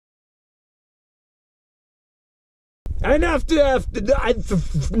And after the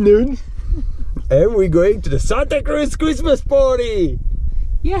afternoon, and we're going to the Santa Cruz Christmas party.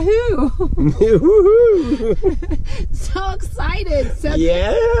 Yahoo! Woohoo! So excited! Cedric.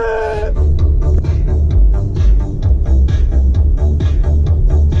 Yeah!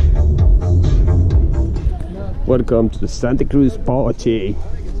 Welcome to the Santa Cruz party.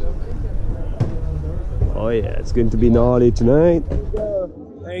 Oh yeah, it's going to be gnarly tonight.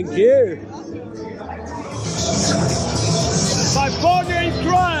 Thank you. My partner in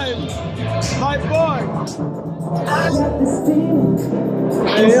crime, my boy.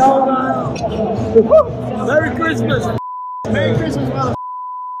 Hey, Merry Christmas. Merry Christmas, mother.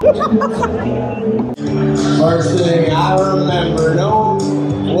 First thing I remember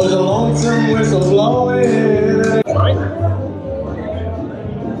knowing was a lonesome whistle blowing.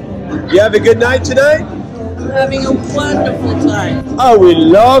 You have a good night tonight? I'm having a wonderful time. I would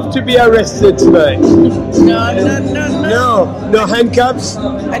love to be arrested tonight. No. No handcuffs?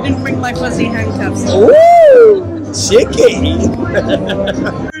 I didn't bring my fuzzy handcuffs. Woo! Chicky!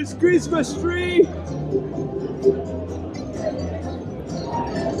 There's Christmas tree!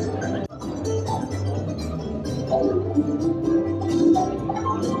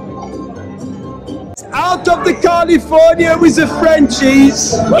 Out of the California with the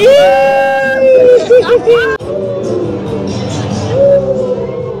Frenchies!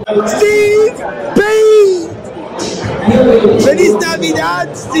 Steve P! Feliz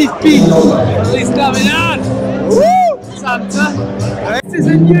Navidad, Steve P! Feliz Navidad! Woo! Santa! This is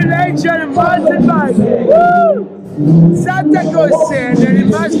a new nation of mountain biking! Woo! Santa Cruz Santa, it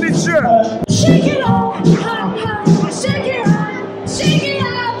must be true! Shake it off, shake it off, shake it off, shake it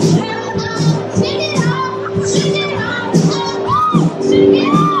off, shake it off, shake it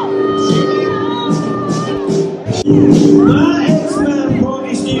off. My ex-man brought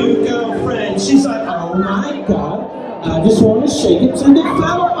his new girlfriend. She's like, oh my god, I just want to shake it to the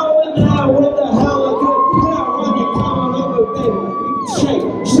flower. Oh, and now what the hell are you doing? When you come on over, baby, shake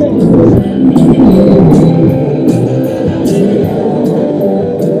it.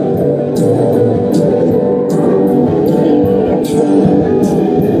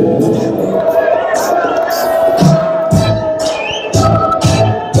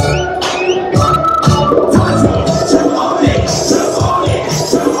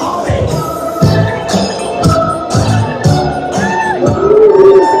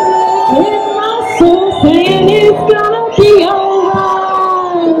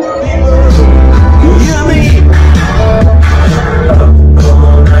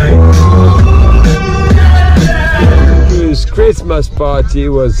 Christmas party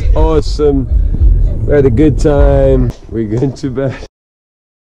was awesome. We had a good time. We're going to bed.